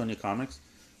the Red Sonja comics,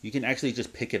 you can actually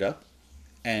just pick it up,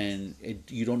 and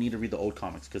you don't need to read the old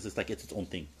comics because it's its own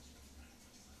thing.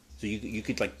 So you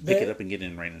could like pick it up and get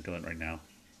into it right now.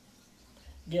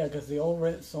 Yeah, because the old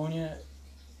Red Sonja,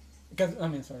 because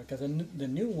the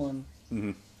new one.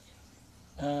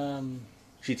 Mm-hmm.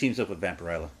 She teams up with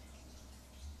Vampirella.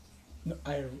 No,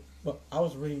 I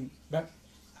was reading. I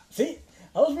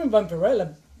was reading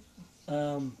Vampirella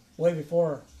way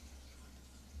before.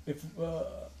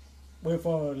 Way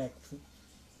before like.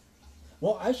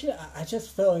 Well, actually, I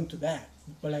just fell into that,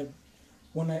 but like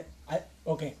when I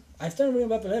started reading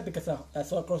Vampirella because I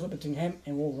saw a crossover between him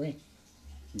and Wolverine.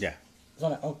 Yeah. So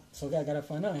I'm like, so I gotta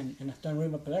find out, and I started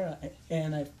reading Vampirella,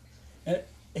 and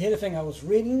here's the thing: I was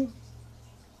reading,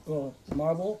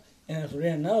 Marvel, and I was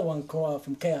reading another one called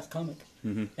from Chaos Comic,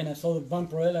 and I saw the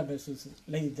Vampirella versus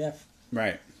Lady Death.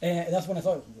 Right. And that's when I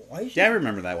thought, why? Yeah, I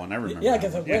remember that one. I remember. Yeah,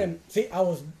 because I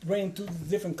was reading two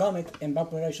different comics, and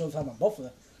Vampirella shows up on both of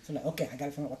them. So I'm like, okay, I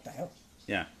gotta find out what the hell.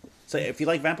 Yeah. So if you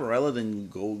like Vampirella, then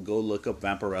go look up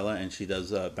Vampirella, and she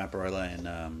does Vampirella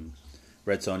and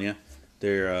Red Sonja.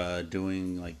 They're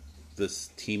doing like this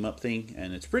team up thing,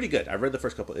 and it's pretty good. I've read the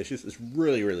first couple of issues. It's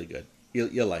really, really good.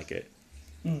 You'll like it.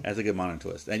 Has a good modern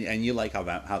twist, and you like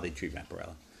how they treat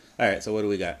Vampirella. All right, so what do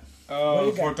we got?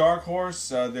 For Dark Horse,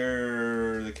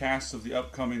 they're the cast of the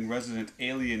upcoming Resident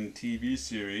Alien TV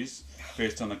series,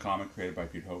 based on the comic created by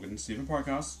Pete Hogan and Stephen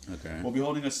Parkhouse. Okay. Will be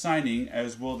holding a signing,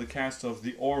 as will the cast of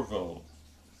The Orville.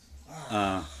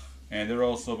 And they're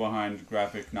also behind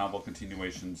graphic novel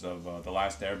continuations of The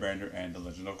Last Airbender and The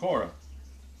Legend of Korra.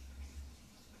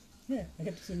 Yeah, I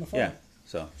get to see my phone. Yeah.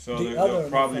 So They'll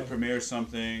probably premiere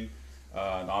something.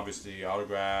 And obviously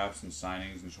autographs and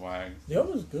signings and swag. The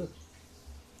other was good.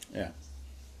 yeah.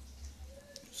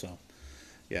 So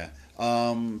yeah.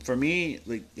 For me,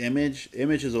 like Image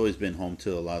has always been home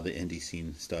to a lot of the indie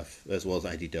scene stuff as well as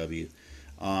IDW.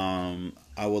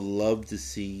 I would love to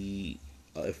see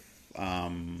if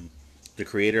the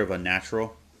creator of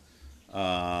Unnatural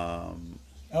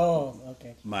Oh,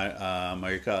 okay.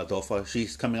 Marika Adolfa.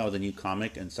 She's coming out with a new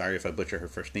comic, and sorry if I butcher her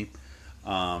first name.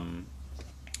 Um,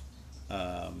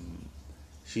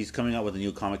 she's coming out with a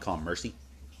new comic called Mercy.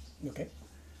 Okay.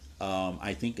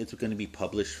 I think it's going to be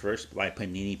published first by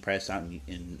Panini Press out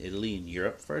in Italy and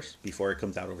Europe first before it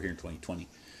comes out over here in 2020.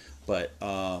 But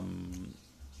and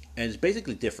it's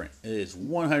basically different. It is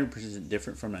 100%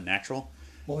 different from the natural.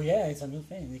 Well, yeah, it's a new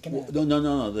thing.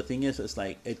 No. The thing is, it's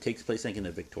like it takes place like in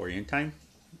the Victorian time,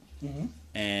 Mm-hmm.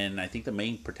 and I think the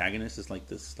main protagonist is like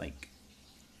this like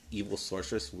evil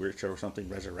sorceress, witch or something,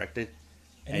 resurrected.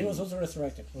 And he was also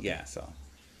resurrected. Okay. Yeah, so.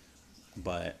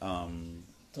 But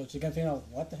So she can figure out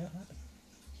what the hell happened.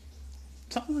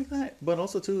 something like that. But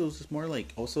also too, it was just more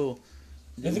like also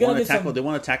There's they gonna want be to tackle. some- They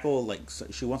want to tackle like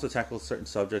she wants to tackle certain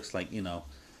subjects like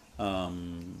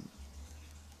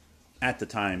at the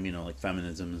time like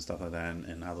feminism and stuff like that,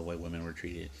 and how the way women were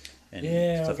treated and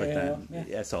stuff like that.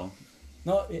 Yeah, so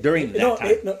No, During that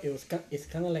time. It's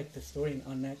kind of like the story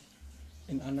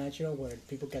in Unnatural where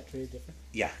people get treated different.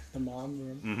 yeah, The mom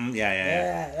room.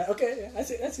 yeah. Okay, I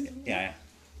see. Yeah.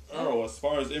 Oh, as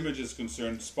far as image is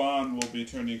concerned, Spawn will be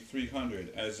turning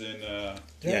 300, as in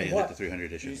Yeah, he's what? at the 300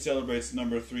 he issue. celebrates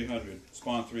number 300,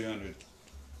 Spawn 300.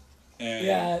 And,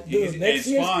 Yeah, dude, next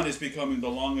and year's- Spawn is becoming the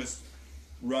longest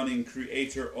running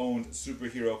creator-owned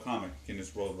superhero comic,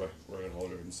 Guinness World Record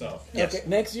holder himself. Yes. Okay,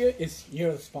 next year is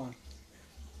Year of Spawn.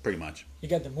 Pretty much. You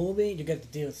got the movie, you got the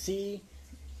DLC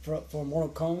for Mortal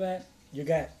Kombat, you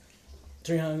got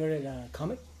 300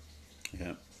 comic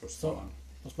Yeah. For Spawn.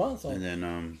 for Spawn. So And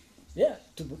then yeah,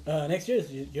 next year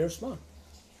is Year of Spawn.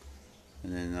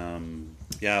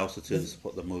 also too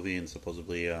the movie and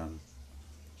supposedly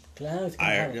Clowns can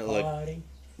I- have a like- party.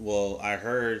 well, I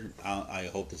heard. I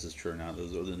hope this is true now.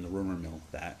 There's in the rumor mill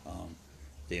that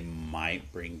they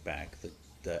might bring back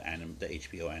the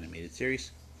HBO animated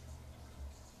series,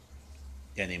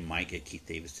 and they might get Keith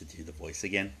Davis to do the voice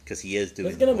again because he is doing.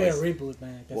 It's gonna the be a voice. reboot,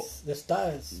 man. Because the style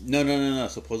is No.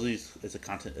 Supposedly it's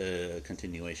a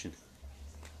continuation.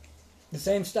 the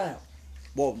same style.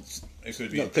 Well, It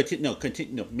could be.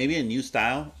 no, maybe a new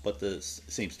style, but the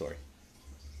same story.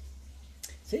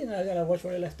 See, now I gotta watch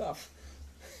where they left off.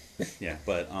 Yeah,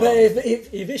 but But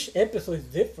if each episode is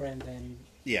different, then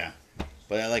yeah,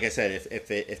 but like I said,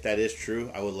 if that is true,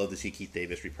 I would love to see Keith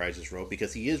Davis reprise his role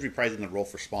because he is reprising the role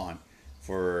for Spawn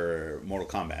for Mortal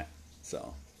Kombat.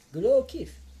 So good old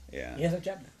Keith. yeah, He has a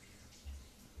job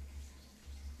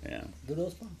now. yeah, Good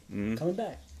old Spawn. Mhm. Coming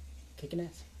back. Kicking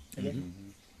ass. Again.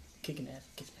 Kicking ass.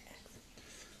 Kicks my ass.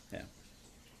 yeah,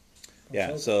 From yeah.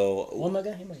 Soul- So Oh my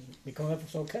god, he might be coming up for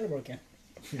Soul Calibur again.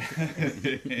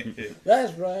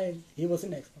 That's right. He was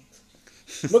in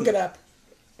Xbox. Look it up.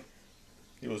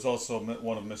 He was also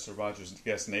one of Mr. Rogers'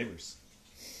 guest neighbors.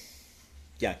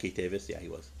 yeah, Keith Davis, yeah, he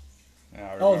was. Yeah,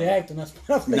 I Oh, the remember. actor, not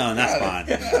Spawn. No, not Spawn.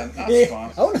 Not Yeah,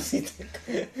 Spawn. I want to see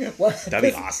that. What?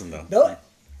 That'd be awesome though. No,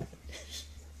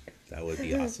 That would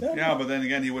be awesome. Yeah, but then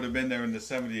again, he would have been there in the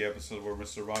 70 episode where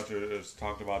Mr. Rogers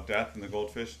talked about death and the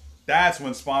goldfish. That's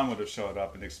when Spawn would have showed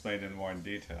up and explained it more in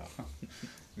detail.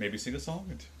 Maybe sing a song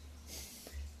or two.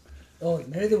 oh,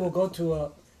 maybe they will go to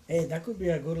a. Hey, that could be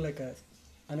a good like a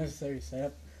unnecessary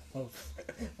setup of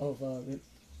the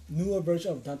newer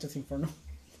version of Dante's Inferno,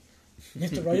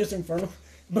 Mr. Rogers' Inferno.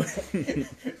 But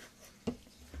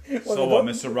So what,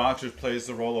 Mr. Rogers plays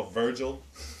the role of Virgil?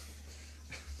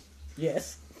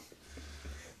 Yes.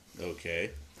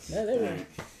 Okay. Yeah, there we go.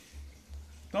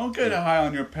 Don't get high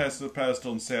on your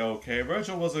pedestal and say, okay,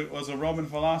 Virgil was a Roman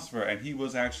philosopher, and he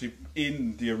was actually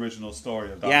in the original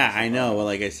story of Dante's Yeah, I know. Inferno. Well,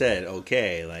 like I said,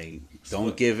 okay, like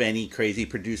don't give any crazy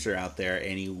producer out there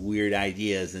any weird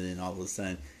ideas, and then all of a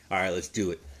sudden, all right, let's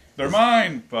do it. They're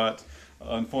mine, but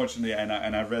unfortunately, and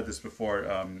I've read this before,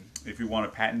 if you want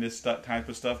to patent this type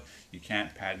of stuff, you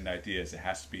can't patent ideas. It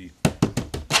has to be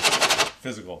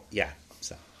physical. Yeah.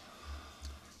 So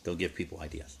don't give people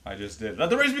ideas. I just did. Let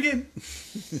the race begin!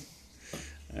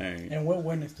 All right. And we're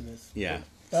witness to this. Yeah.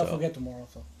 I'll So, forget tomorrow.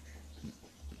 So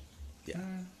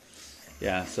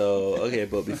yeah. So okay,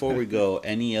 but before we go,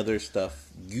 any other stuff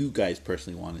you guys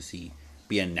personally want to see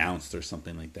be announced or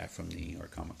something like that from the New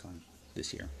York Comic Con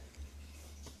this year?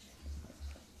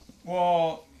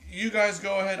 Well, you guys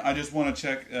go ahead. I just want to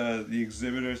check the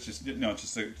exhibitors. Just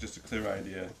a clear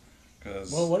idea.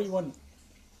 Because well, what do you want?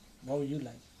 What would you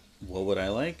like? What would I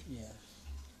like? Yeah.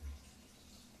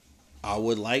 I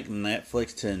would like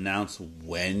Netflix to announce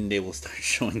when they will start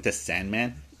showing the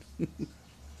Sandman.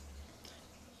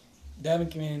 They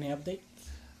haven't given any update.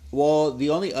 Well, the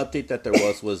only update that there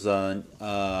was on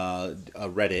a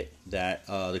Reddit that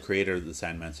the creator of the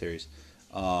Sandman series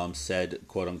said,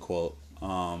 quote unquote,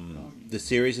 The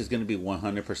series is going to be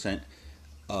 100%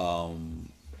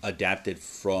 adapted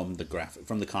from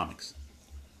the comics.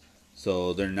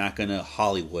 So they're not going to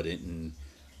Hollywood it and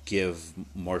give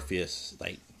Morpheus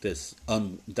like this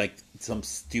like some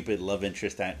stupid love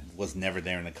interest that was never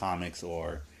there in the comics,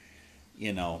 or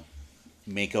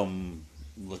make him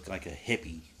look like a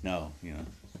hippie. No,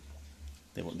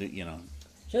 they won't do.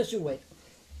 Just you wait.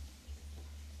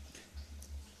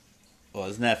 Well,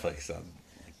 it's Netflix, so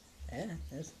Yeah,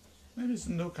 there's. Maybe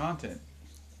some new content,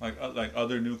 like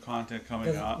other new content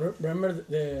coming out. Remember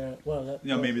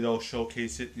Maybe they'll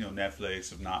showcase it.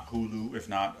 Netflix, if not Hulu, if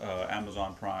not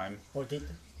Amazon Prime, or did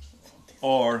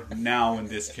or now in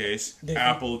this case Disney.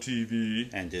 Apple TV.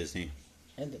 and Disney.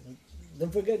 and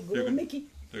don't forget They're Google gonna- Mickey.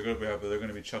 They're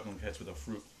gonna be chuckling heads with a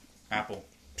fruit. Apple.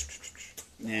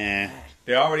 Nah.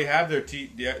 They already have their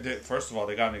first of all,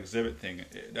 they got an exhibit thing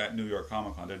at New York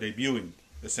Comic Con. They're debuting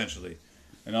essentially,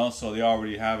 and also they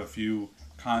already have a few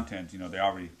content. They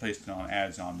already placed it on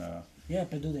ads on the. Yeah,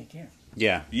 but do they care?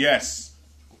 Yeah. Yes,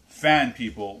 fan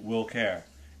people will care.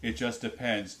 It just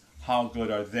depends how good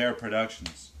are their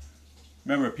productions.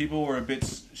 Remember, people were a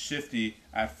bit shifty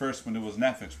at first when it was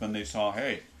Netflix, when they saw,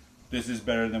 hey, this is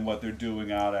better than what they're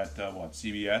doing out at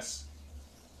CBS.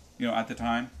 At the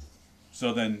time.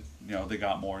 So then, they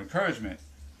got more encouragement.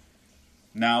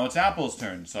 Now it's Apple's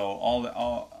turn. So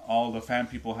all the fan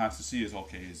people have to see is,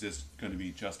 okay, is this going to be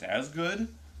just as good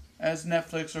as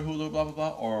Netflix or Hulu, blah, blah,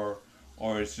 blah?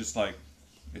 Or it's just like,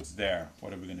 it's there.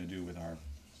 What are we going to do with our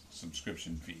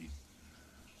subscription fee?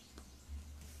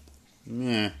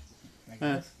 Yeah. I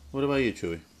guess. What about you,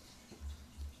 Chewy?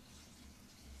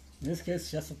 In this case,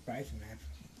 just surprising, man.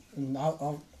 And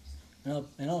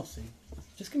I'll see.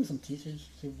 Just give me some teasers,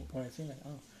 see what I see. Like,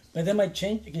 oh, but they might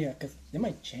change. Yeah, because they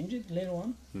might change it later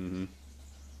on. Mm-hmm.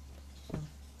 So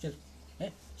just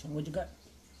hey, show me what you got.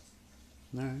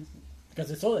 All right.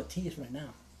 Because it's all a tease right now.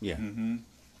 Yeah. Mm-hmm.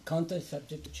 Content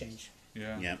subject to change.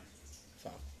 Yeah. Yeah.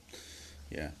 So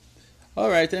Yeah. All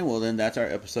right then. Well, then that's our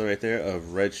episode right there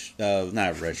of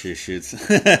not Red Shoe Shoots. you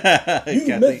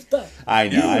messed up. I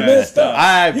know. You I messed up.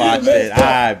 I You botched messed it. up.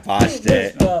 I botched You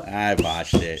it. messed up. I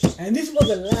botched it. And this was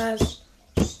the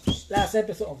last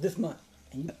episode of this month,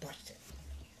 and you botched it.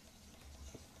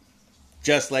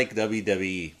 Just like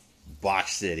WWE,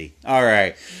 Botch City. All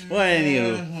right. Well,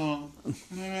 anywho.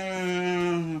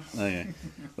 Okay.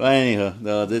 Well, anywho,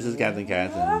 no, this is Captain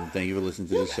Katz, and thank you for listening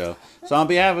to the show. So, on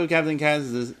behalf of Captain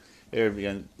Katz, this here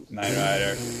again. Knight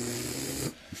Rider.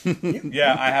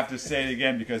 Yeah, I have to say it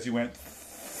again because you went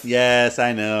Yes,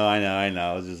 I know.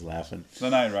 I was just laughing. the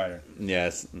Knight Rider.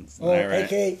 Yes. It's Or Knight Rider.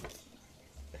 AKA,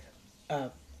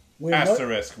 we're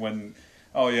Asterisk when.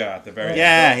 Oh yeah, at the very.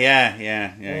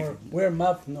 Yeah. or we're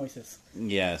mouth noises,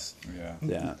 Yes. Yeah.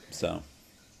 Yeah. So.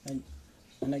 and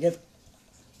I guess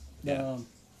the Yeah.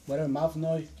 whatever mouth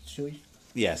noise should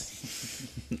Yes.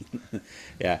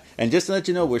 Yeah. And just to let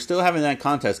you know, we're still having that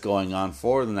contest going on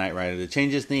for the Knight Rider. To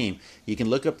change his name, you can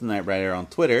look up the Knight Rider on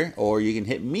Twitter, or you can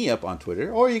hit me up on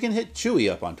Twitter, or you can hit Chewy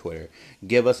up on Twitter.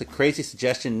 Give us a crazy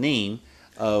suggestion name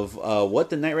of what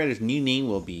the Knight Rider's new name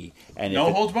will be. And No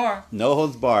if holds bar. no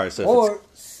holds barred. So if or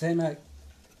send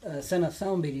a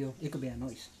sound video. It could be a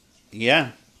noise.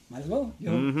 yeah. Might as well.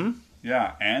 Mm-hmm.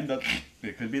 Yeah, and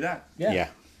it could be that. Yeah.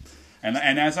 And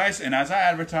as I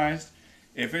advertised,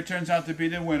 if it turns out to be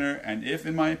the winner, and if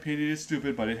in my opinion it's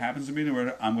stupid, but it happens to be the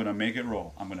winner, I'm gonna make it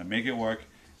roll. I'm gonna make it work.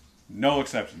 No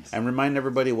exceptions. And remind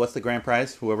everybody, what's the grand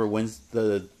prize? Whoever wins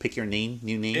the pick your name,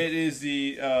 new name. It is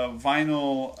the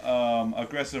vinyl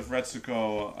aggressive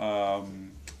Retsuko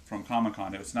from Comic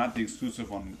Con. It's not the exclusive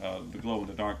one, the glow in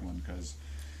the dark one, because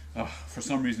for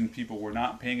some reason people were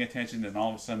not paying attention, and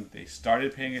all of a sudden they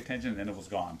started paying attention, and then it was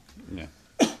gone. Yeah.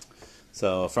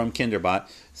 So from Kinderbot.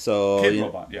 So Kid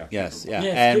Robot, yeah. Kid Yes, Robot. yeah.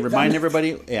 Yes, And Kid remind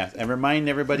Robot. remind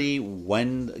everybody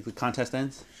when the contest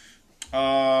ends.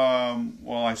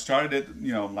 Well, I started it,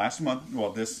 last month.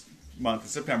 Well, this month,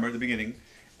 September, at the beginning,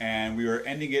 and we were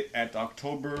ending it at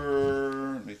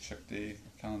October. Let me check the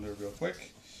calendar real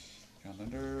quick.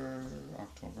 Calendar,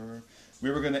 October.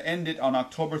 We were going to end it on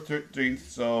October 13th,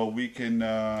 so we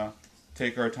can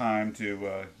take our time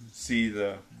to see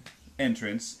the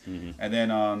entrance, and then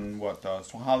on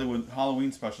so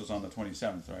Halloween specials on the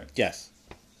 27th, right? Yes.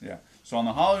 Yeah. So on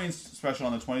the Halloween special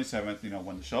on the 27th,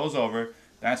 when the show's over,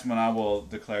 that's when I will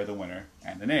declare the winner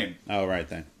and the name. All right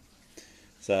then.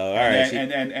 So all right.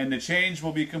 And the change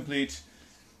will be complete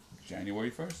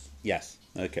January 1st. Yes.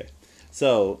 Okay.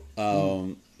 So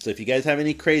so if you guys have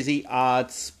any crazy, odd,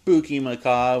 spooky,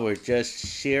 macabre, or just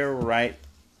sheer right,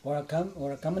 Or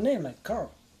a common name like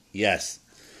Carl. yes.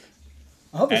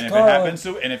 I hope And it's if it Carl.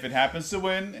 happens to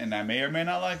win, and I may or may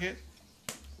not like it,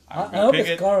 I I'm gonna hope pick it's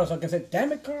it. Carl, so I can say,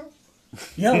 "Damn it, Carl!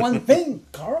 You have one thing,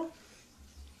 Carl.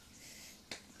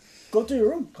 Go to your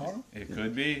room, Carl. It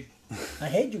could be. I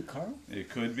hate you, Carl." It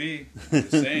could be. I'm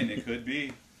just saying, it could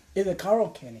be. Either Carl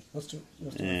or Kenny. Those two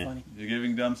Yeah. are funny. You're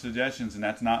giving dumb suggestions, and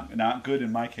that's not good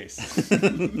in my case.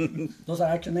 Those are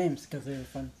actual names because they're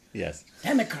fun. Yes.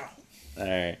 Damn it, Carl! All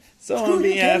right. So Screw on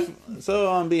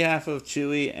you, behalf of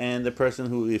Chewie and the person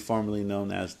who will be formerly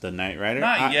known as the Knight Rider,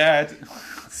 Not yet.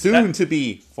 soon to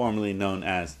be formerly known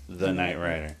as the Knight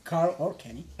Rider. Carl or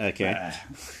Kenny. Okay. Ah.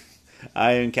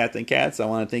 I am Captain Katz. I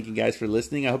want to thank you guys for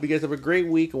listening. I hope you guys have a great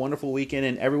week, a wonderful weekend,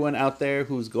 and everyone out there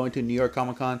who's going to New York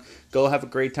Comic Con, go have a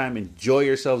great time. Enjoy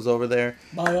yourselves over there.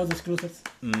 Buy all the exclusives.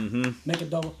 Mm-hmm. Make it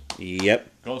double.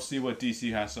 Yep. Go see what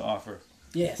DC has to offer.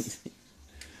 Yes.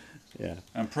 Yeah.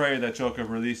 And pray that Joker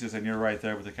releases and you're right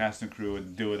there with the cast and crew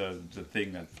and do the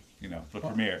thing that, the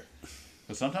premiere.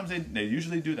 But sometimes they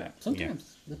usually do that.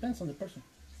 Sometimes. Depends on the person.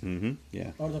 Mm-hmm.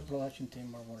 Yeah. Or the production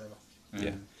team or whatever.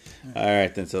 Yeah. All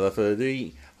right, then. So without further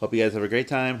ado, hope you guys have a great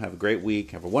time. Have a great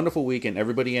week. Have a wonderful week. And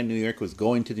everybody in New York who's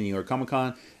going to the New York Comic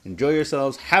Con, enjoy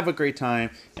yourselves. Have a great time.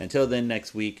 Until then,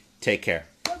 next week, take care.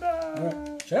 All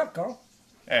right. Shut up, Carl.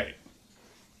 Hey.